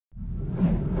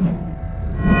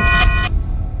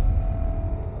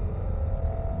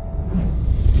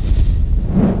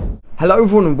Hello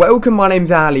everyone and welcome, my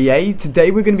name's Ali.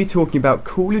 Today we're going to be talking about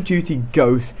Call of Duty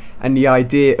Ghosts and the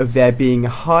idea of there being a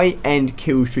high-end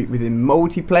kill streak within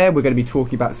multiplayer. We're going to be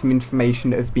talking about some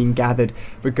information that has been gathered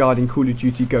regarding Call of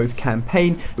Duty Ghosts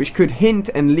campaign, which could hint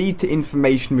and lead to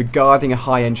information regarding a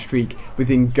high-end streak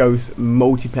within Ghosts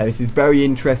multiplayer. This is very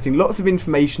interesting, lots of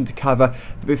information to cover,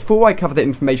 but before I cover that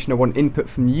information I want input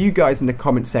from you guys in the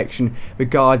comment section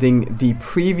regarding the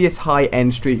previous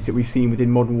high-end streaks that we've seen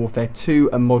within Modern Warfare 2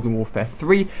 and Modern Warfare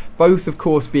 3, both of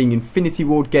course being Infinity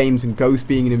Ward games and Ghost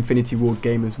being an Infinity Ward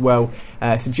game as well,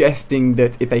 suggesting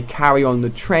that if they carry on the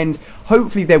trend,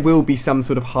 hopefully there will be some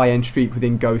sort of high-end streak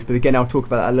within Ghost, but again I'll talk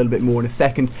about that a little bit more in a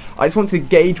second. I just want to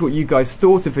gauge what you guys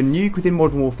thought of a Nuke within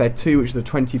Modern Warfare 2, which is a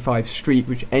 25 streak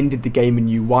which ended the game and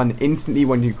you won instantly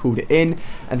when you called it in,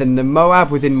 and then the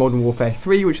MOAB within Modern Warfare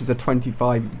 3, which is a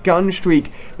 25 gun streak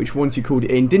which once you called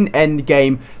it in didn't end the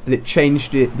game, but it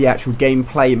changed the actual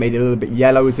gameplay. It made it a little bit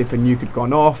yellow as if a nuke had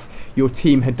gone off, your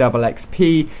team had double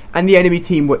XP, and the enemy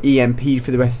team were EMP'd for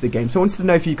the rest of the game. So I wanted to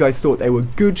know if you guys thought they were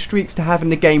good streaks to have in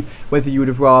the game, whether you would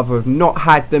have rather have not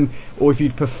had them, or if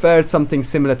you'd preferred something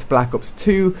similar to Black Ops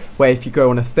 2, where if you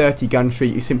go on a 30 gun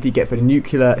streak you simply get the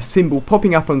nuclear symbol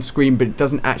popping up on screen, but it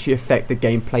doesn't actually affect the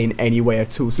gameplay in any way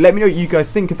at all. So let me know what you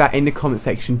guys think of that in the comment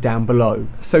section down below.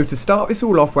 So to start this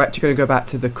all off, we're actually going to go back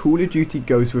to the Call of Duty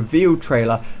Ghosts reveal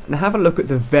trailer and have a look at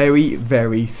the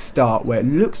very start, where it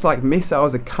looks like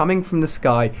missiles are coming from the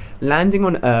sky, landing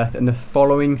on Earth, and the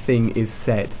following thing is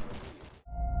said.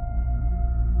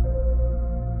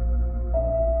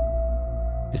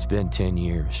 It's been 10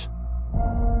 years.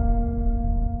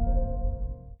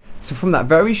 So from that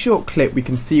very short clip we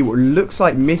can see what looks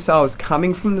like missiles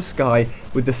coming from the sky,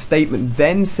 with the statement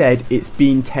then said it's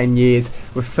been 10 years,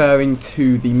 referring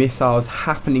to the missiles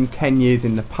happening 10 years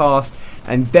in the past,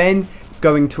 and then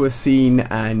going to a scene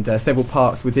and several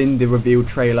parts within the reveal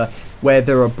trailer where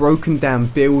there are broken down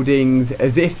buildings,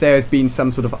 as if there has been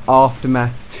some sort of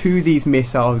aftermath to these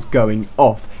missiles going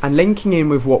off. And linking in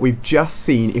with what we've just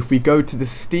seen, if we go to the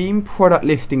Steam product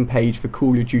listing page for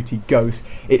Call of Duty Ghosts,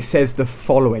 it says the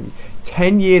following: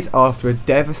 10 years after a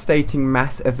devastating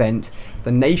mass event,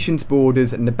 the nation's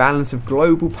borders and the balance of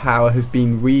global power has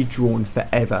been redrawn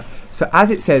forever. So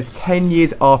as it says, 10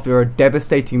 years after a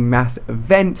devastating mass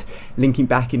event, linking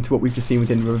back into what we've just seen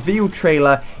within the reveal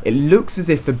trailer, it looks as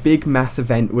if the big mass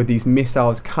event were these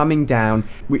missiles coming down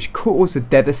which caused a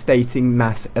devastating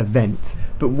mass event.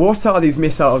 But what are these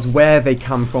missiles, where they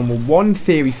come from? Well, one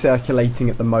theory circulating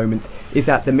at the moment is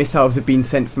that the missiles have been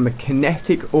sent from a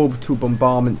kinetic orbital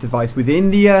bombardment device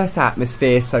within the Earth's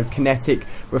atmosphere, so kinetic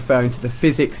referring to the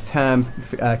physics term,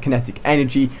 kinetic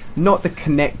energy, not the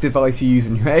Kinect device you use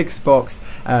on your Xbox,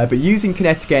 but using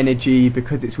kinetic energy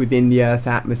because it's within the Earth's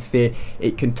atmosphere,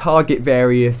 it can target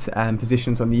various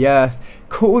positions on the Earth,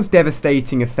 cause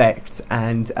devastating effects,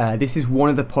 and this is one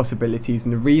of the possibilities.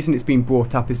 And the reason it's been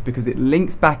brought up is because it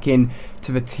links back in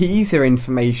to the teaser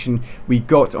information we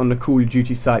got on the Call of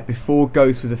Duty site before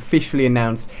Ghost was officially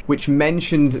announced, which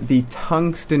mentioned the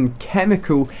tungsten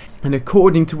chemical. And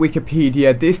according to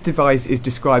Wikipedia, this device is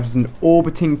described as an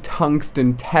orbiting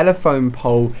tungsten telephone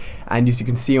pole, and as you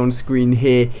can see on screen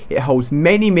here, it holds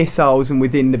many missiles, and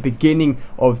within the beginning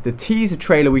of the teaser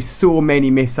trailer we saw many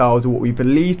missiles, or what we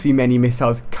believe to be many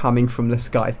missiles, coming from the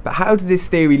skies. But how does this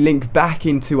theory link back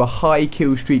into a high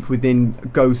kill streak within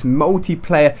Ghost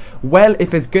multiplayer? Well,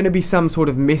 if there's going to be some sort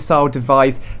of missile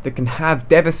device that can have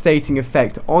devastating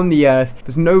effect on the Earth,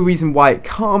 there's no reason why it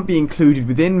can't be included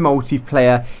within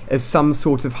multiplayer as some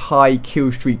sort of high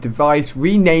kill streak device,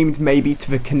 renamed maybe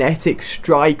to the Kinetic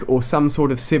Strike or some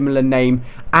sort of similar name,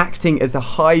 acting as a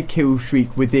high kill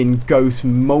streak within Ghost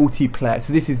multiplayer.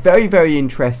 So this is very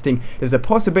interesting. There's a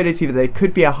possibility that there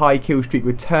could be a high kill streak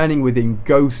returning within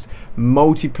Ghost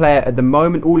multiplayer. At the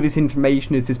moment, all of this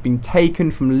information has just been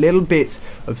taken from little bits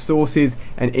of sources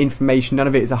and information. None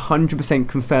of it is 100%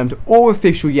 confirmed or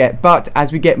official yet, but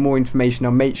as we get more information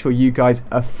I'll make sure you guys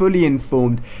are fully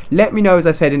informed. Let me know, as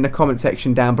I said, in the comment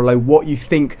section down below what you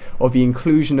think of the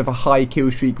inclusion of a high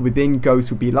kill streak within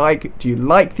Ghost would be like. Do you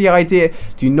like the idea?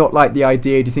 Do you not like the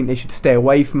idea? Do you think they should stay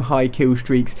away from high kill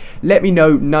streaks? Let me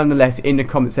know nonetheless in the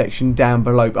comment section down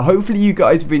below. But hopefully you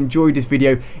guys have enjoyed this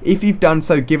video. If you've done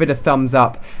so, give it a thumbs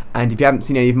up, and if you haven't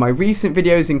seen any of my recent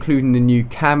videos, including the new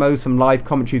camos, some live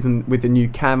commentaries with the new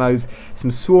camos, some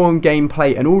Swarm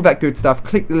gameplay and all that good stuff,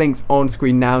 click the links on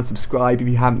screen now and subscribe if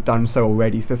you haven't done so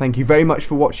already. So thank you very much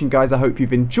for watching, guys. I hope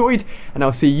you've enjoyed, and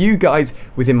I'll see you guys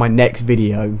within my next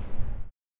video.